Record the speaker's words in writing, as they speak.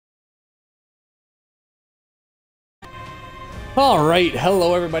Alright,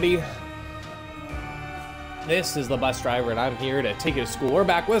 hello everybody. This is the bus driver and I'm here to take you to school. We're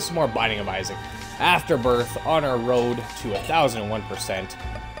back with some more Binding of Isaac. Afterbirth on our road to 1001%.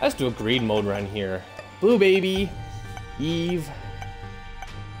 Let's do a green mode run here. Blue Baby, Eve,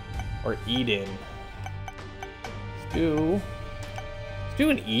 or Eden. Let's do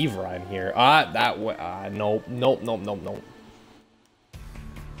an Eve run here. Nope.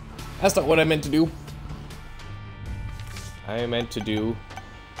 That's not what I meant to do. I meant to do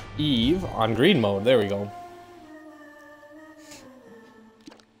Eve on green mode. There we go.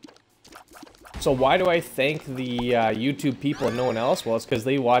 So why do I thank the YouTube people and no one else? Well, it's because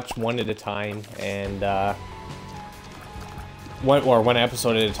they watch one at a time and one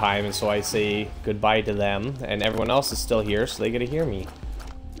episode at a time, and so I say goodbye to them, and everyone else is still here, so they get to hear me.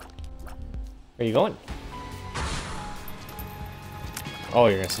 Where are you going? Oh,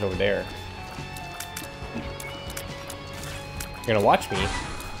 you're gonna sit over there. You're gonna watch me?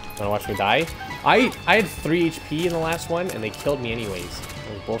 Wanna watch me die? I had 3 HP in the last one, and they killed me anyways.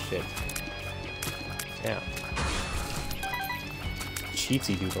 That was bullshit. Yeah.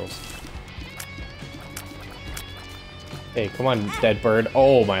 Cheatsy doodles. Hey, come on, dead bird.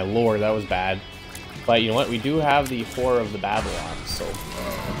 Oh my lord, that was bad. But you know what? We do have the horror of the battle on, so...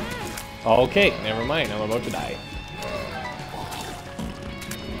 Okay, never mind. I'm about to die.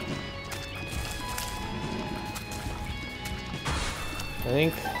 I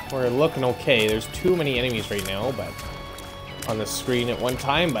think we're looking okay. There's too many enemies right now, but on the screen at one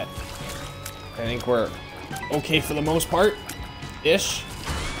time, but I think we're okay for the most part. Ish.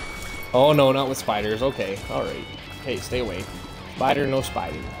 Oh no, not with spiders. Okay, alright. Hey, stay away. Spider, no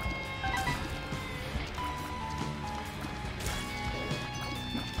spider.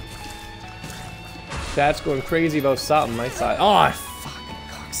 Chat's going crazy about something. I saw it. Oh, fucking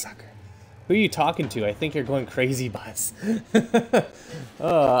cocksucker. Who are you talking to? I think you're going crazy, Buzz.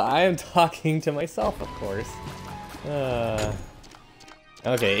 I am talking to myself, of course.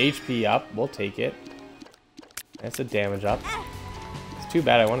 Okay, HP up. We'll take it. That's a damage up. It's too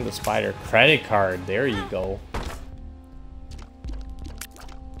bad I wanted the spider. Credit card. There you go.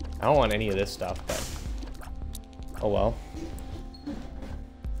 I don't want any of this stuff, but... Oh well.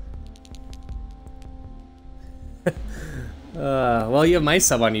 Well, you have my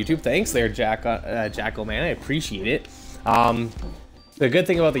sub on YouTube. Thanks there, Jackal Man. I appreciate it. The good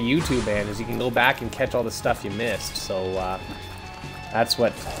thing about the YouTube, man, is you can go back and catch all the stuff you missed. So, that's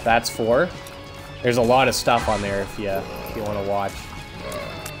what that's for. There's a lot of stuff on there if you want to watch.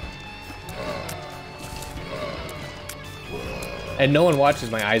 And no one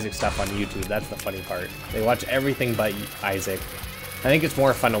watches my Isaac stuff on YouTube. That's the funny part. They watch everything but Isaac. I think it's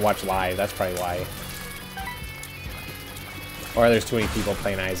more fun to watch live. That's probably why. Or there's too many people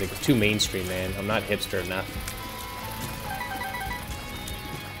playing Isaac. It's too mainstream, man. I'm not hipster enough.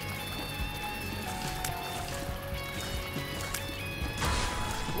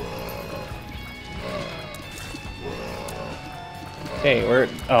 Okay, we're...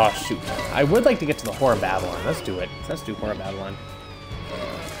 Oh, shoot. I would like to get to the Horror of Babylon. Let's do it. Let's do Horror of Babylon.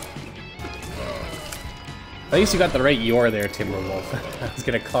 At least you got the right Yor there, Timberwolf. I was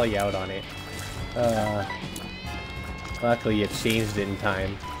gonna call you out on it. Luckily, you changed it in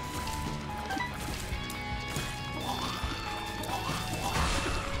time.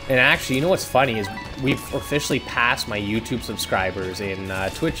 And actually, you know what's funny is we've officially passed my YouTube subscribers in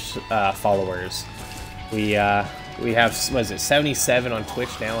Twitch followers. We have, what is it, 77 on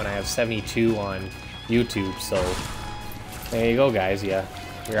Twitch now, and I have 72 on YouTube, so there you go, guys. Yeah,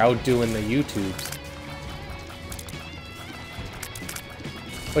 you're outdoing the YouTubes.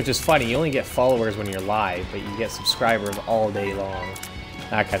 Which is funny, you only get followers when you're live, but you get subscribers all day long.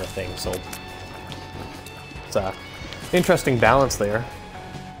 That kind of thing, so it's a interesting balance there.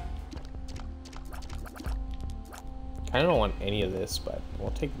 I don't want any of this, but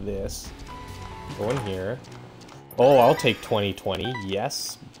we'll take this. Go in here. Oh, I'll take 2020.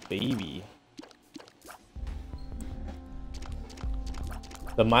 Yes, baby.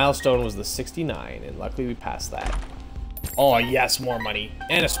 The milestone was the 69, and luckily we passed that. Oh, yes, more money.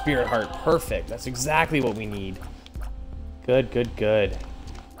 And a spirit heart. Perfect. That's exactly what we need. Good, good, good.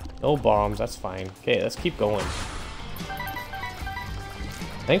 No bombs. That's fine. Okay, let's keep going.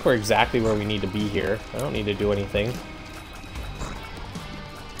 I think we're exactly where we need to be here. I don't need to do anything.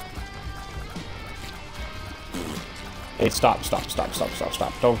 Hey, stop, stop, stop, stop, stop,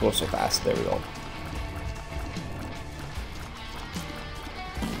 stop. Don't go so fast. There we go.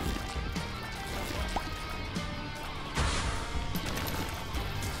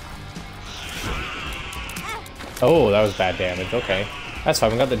 Oh, that was bad damage. Okay. That's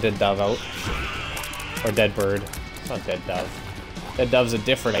fine. We got the dead dove out. Or dead bird. It's not dead dove. that does a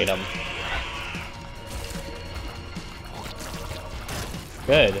different item.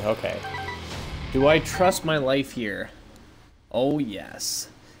 Good, okay. Do I trust my life here? Oh, yes.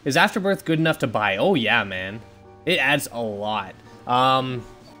 Is Afterbirth good enough to buy? Oh, yeah, man. It adds a lot.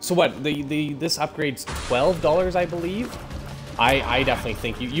 So what, this upgrade's $12, I believe? I definitely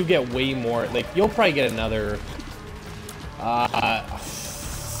think you get way more, like, you'll probably get another,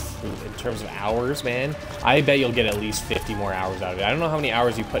 in terms of hours, man, I bet you'll get at least 50 more hours out of it. I don't know how many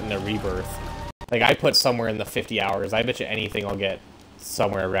hours you put in a Rebirth. Like, I put somewhere in the 50 hours. I bet you anything I'll get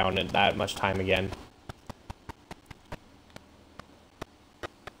somewhere around it that much time again.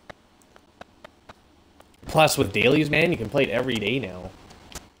 Plus, with dailies, man, you can play it every day now.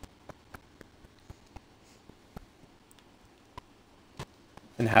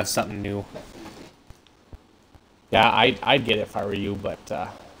 And have something new. Yeah, I'd get it if I were you, but,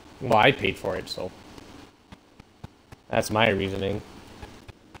 well, I paid for it, so that's my reasoning.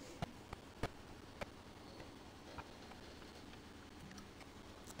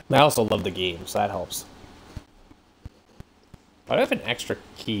 I also love the game, so that helps. Why do I have an extra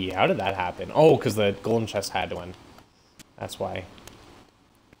key? How did that happen? Oh, because the golden chest had one. That's why.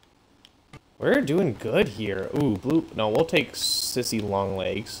 We're doing good here. Ooh, blue. No, we'll take Sissy Long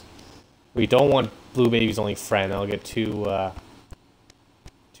Legs. We don't want Blue Baby's only friend. That'll get too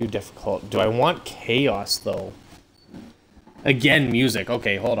difficult. Do I want Chaos, though? Again, music.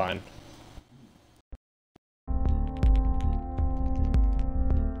 Okay, hold on.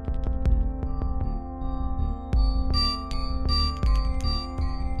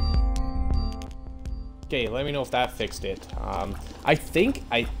 Okay, let me know if that fixed it. I think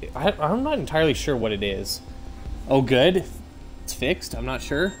I'm not entirely sure what it is. Oh, good. It's fixed. I'm not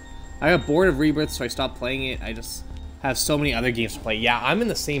sure. I got bored of Rebirth, so I stopped playing it. I just have so many other games to play. Yeah, I'm in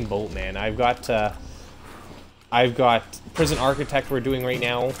the same boat, man. I've got Prison Architect we're doing right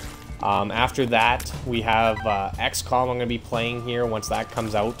now. After that, we have XCOM I'm going to be playing here once that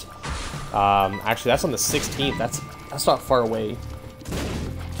comes out. Actually, that's on the 16th. That's not far away.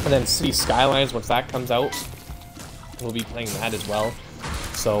 And then City Skylines, once that comes out, we'll be playing that as well.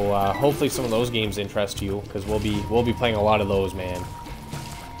 So hopefully some of those games interest you, because we'll be playing a lot of those, man.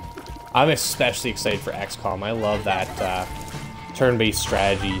 I'm especially excited for XCOM. I love that turn-based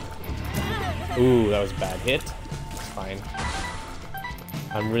strategy. Ooh, that was a bad hit. It's fine.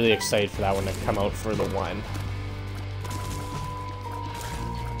 I'm really excited for that one to come out for the one.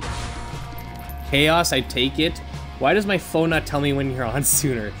 Chaos, I take it. Why does my phone not tell me when you're on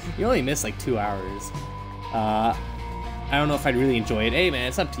sooner? You only missed like 2 hours. I don't know if I'd really enjoy it. Hey man,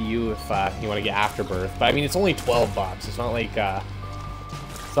 it's up to you if you want to get Afterbirth. But I mean, it's only 12 bucks. It's not like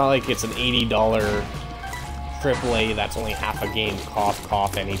it's an $80 AAA that's only half a game. Cough,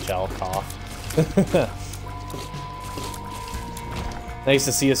 cough, NHL, cough. Nice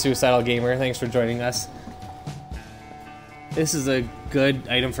to see you, Suicidal Gamer. Thanks for joining us. This is a good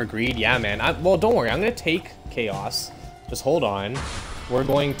item for greed. Yeah, man. Well, don't worry. I'm going to take Chaos. Just hold on. We're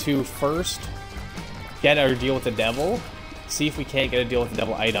going to first get our deal with the devil. See if we can't get a deal with the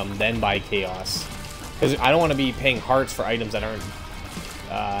devil item, then buy Chaos. Because I don't want to be paying hearts for items that aren't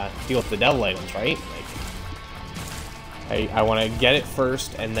deal with the devil items, right? Like, I want to get it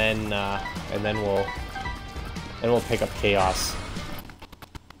first, and then we'll pick up Chaos.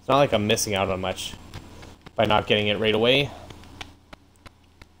 It's not like I'm missing out on much by not getting it right away.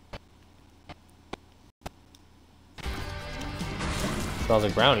 Smells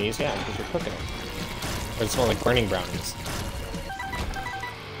like brownies, yeah, because you're cooking it. Or it smells like burning brownies.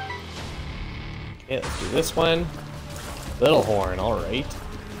 Okay, let's do this one. Little horn, alright.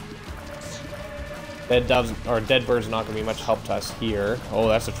 Dead doves or dead birds not gonna be much help to us here. Oh,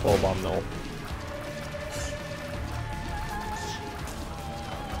 that's a troll bomb though.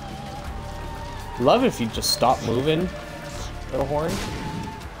 Love if you just stop moving, little horn.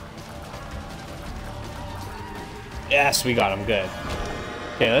 Yes, we got him, good.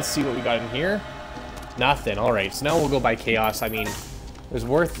 Okay, let's see what we got in here. Nothing, alright, so now we'll go buy Chaos. I mean, it was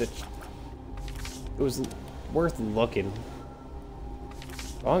worth it. It was worth looking.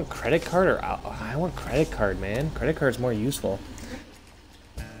 I want credit card or I want credit card, man. Credit card's more useful.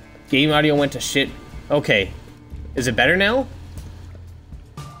 Game audio went to shit. Okay. Is it better now?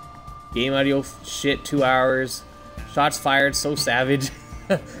 Game audio shit, 2 hours. Shots fired, so savage.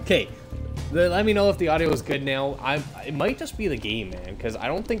 Okay. Let me know if the audio is good now. It might just be the game, man, because I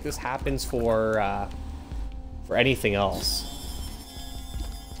don't think this happens for anything else.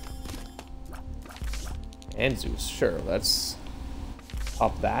 And Zeus, sure, let's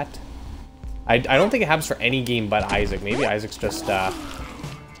pop that. I don't think it happens for any game but Isaac. Maybe Isaac's just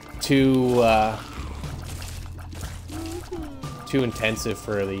too too intensive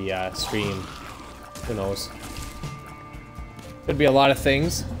for the stream. Who knows? Could be a lot of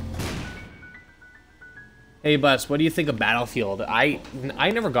things. Hey, Bus, what do you think of Battlefield? I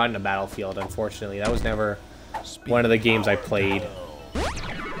never got into Battlefield, unfortunately. That was never one of the games I played.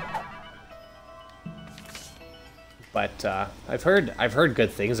 But I've heard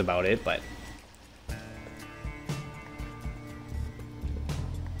good things about it, but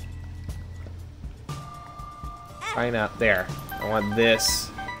trying out there. I want this.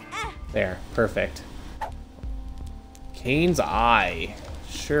 There, perfect. Kane's Eye.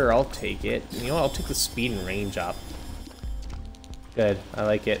 Sure, I'll take it. You know what? I'll take the speed and range up. Good, I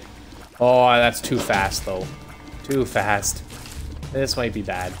like it. Oh, that's too fast, though. Too fast. This might be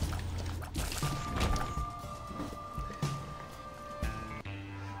bad.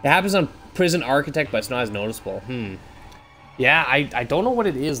 It happens on Prison Architect, but it's not as noticeable. Yeah, I don't know what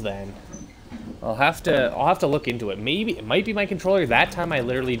it is then. I'll have to look into it. Maybe it might be my controller. That time I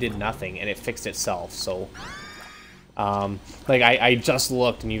literally did nothing and it fixed itself. So, like I just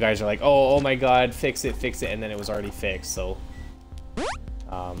looked and you guys are like, oh my god, fix it, and then it was already fixed. So,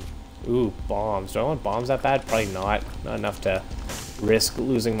 ooh, bombs. Do I want bombs that bad? Probably not. Not enough to risk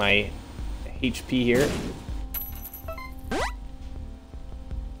losing my HP here.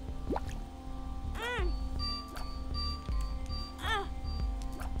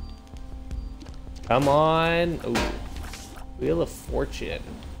 Come on. Ooh. Wheel of Fortune.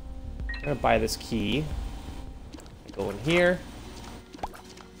 I'm gonna buy this key. Go in here.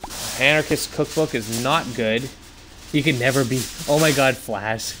 Anarchist Cookbook is not good. You can never be. Oh my god,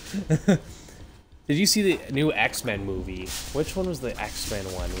 Flash. Did you see the new X-Men movie? Which one was the X-Men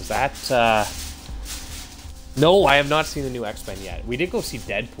one? Was that, No, I have not seen the new X-Men yet. We did go see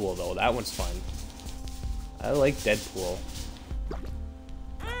Deadpool, though. That one's fun. I like Deadpool.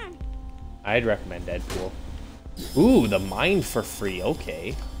 I'd recommend Deadpool. Ooh, the mine for free.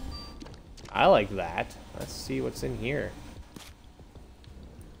 Okay. I like that. Let's see what's in here.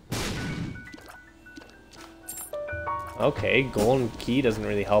 Okay, golden key doesn't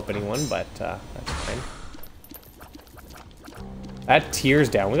really help anyone, but that's fine. That tears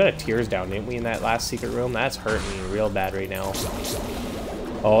down. We got a tears down, didn't we, in that last secret room? That's hurting me real bad right now.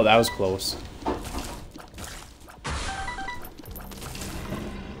 Oh, that was close.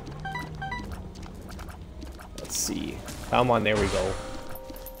 Let's see. Come on, there we go.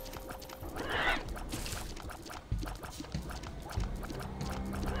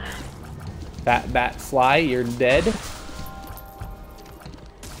 Bat fly, you're dead.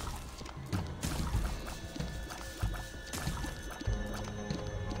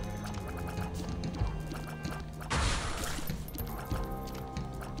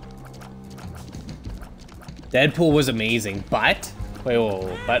 Deadpool was amazing, but wait,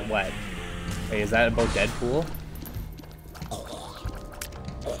 whoa, but what? Wait, is that about Deadpool?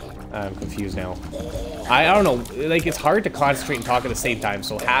 I'm confused now. I don't know, like, it's hard to concentrate and talk at the same time,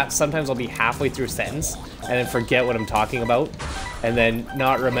 so sometimes I'll be halfway through a sentence and then forget what I'm talking about and then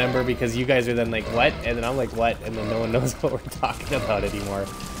not remember because you guys are then like, what? And then I'm like, what? And then no one knows what we're talking about anymore.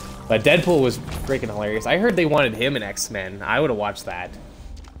 But Deadpool was freaking hilarious. I heard they wanted him in X-Men. I would have watched that.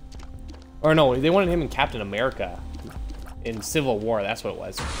 Or no, they wanted him in Captain America in Civil War, that's what it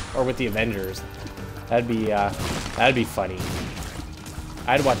was. Or with the Avengers. That'd be funny.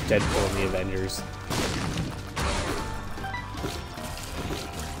 I'd watch Deadpool in the Avengers.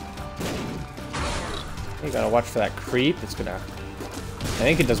 You gotta watch for that creep. It's gonna... I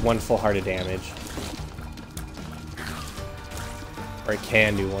think it does 1 full heart of damage. Or it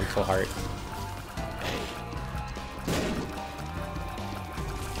can do 1 full heart.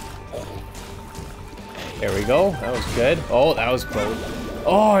 There we go. That was good. Oh, that was close.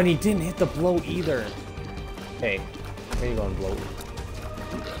 Oh, and he didn't hit the blow either. Hey, where you going, blow?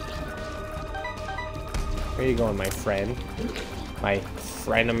 Where you going, my friend? My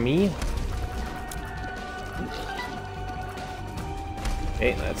frenemy?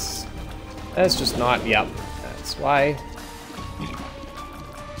 Okay, that's just not, yep. That's why.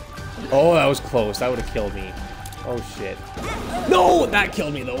 Oh, that was close. That would have killed me. Oh, shit. No, that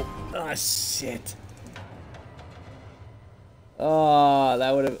killed me, though. Ah, shit. Oh,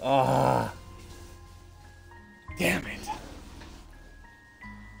 that would have, oh. Damn it.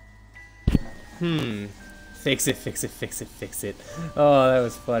 Fix it, fix it, fix it, fix it. Oh, that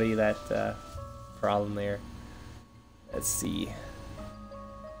was funny, that problem there. Let's see.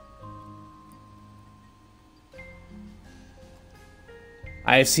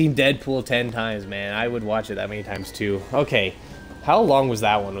 I've seen Deadpool 10 times, man. I would watch it that many times too. Okay, how long was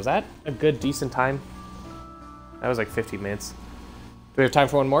that one? Was that a good, decent time? That was like 15 minutes. Do we have time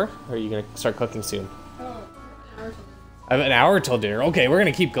for one more? Or are you gonna start cooking soon? I have an hour till dinner. Okay, we're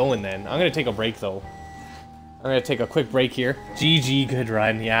gonna keep going then. I'm gonna take a break though. I'm gonna take a quick break here. GG, good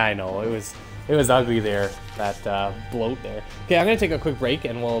run. Yeah, I know. It was ugly there, that bloat there. Okay, I'm gonna take a quick break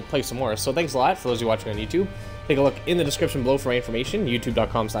and we'll play some more. So thanks a lot for those of you watching on YouTube. Take a look in the description below for more information.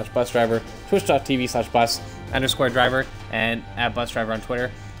 YouTube.com/busdriver, Twitch.tv/bus_driver, and @busdriver on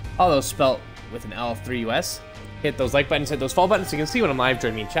Twitter. All those spelt with an L3US. Hit those like buttons, hit those follow buttons so you can see when I'm live.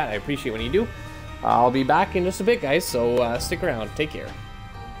 Join me in chat. I appreciate when you do. I'll be back in just a bit, guys, so stick around. Take care.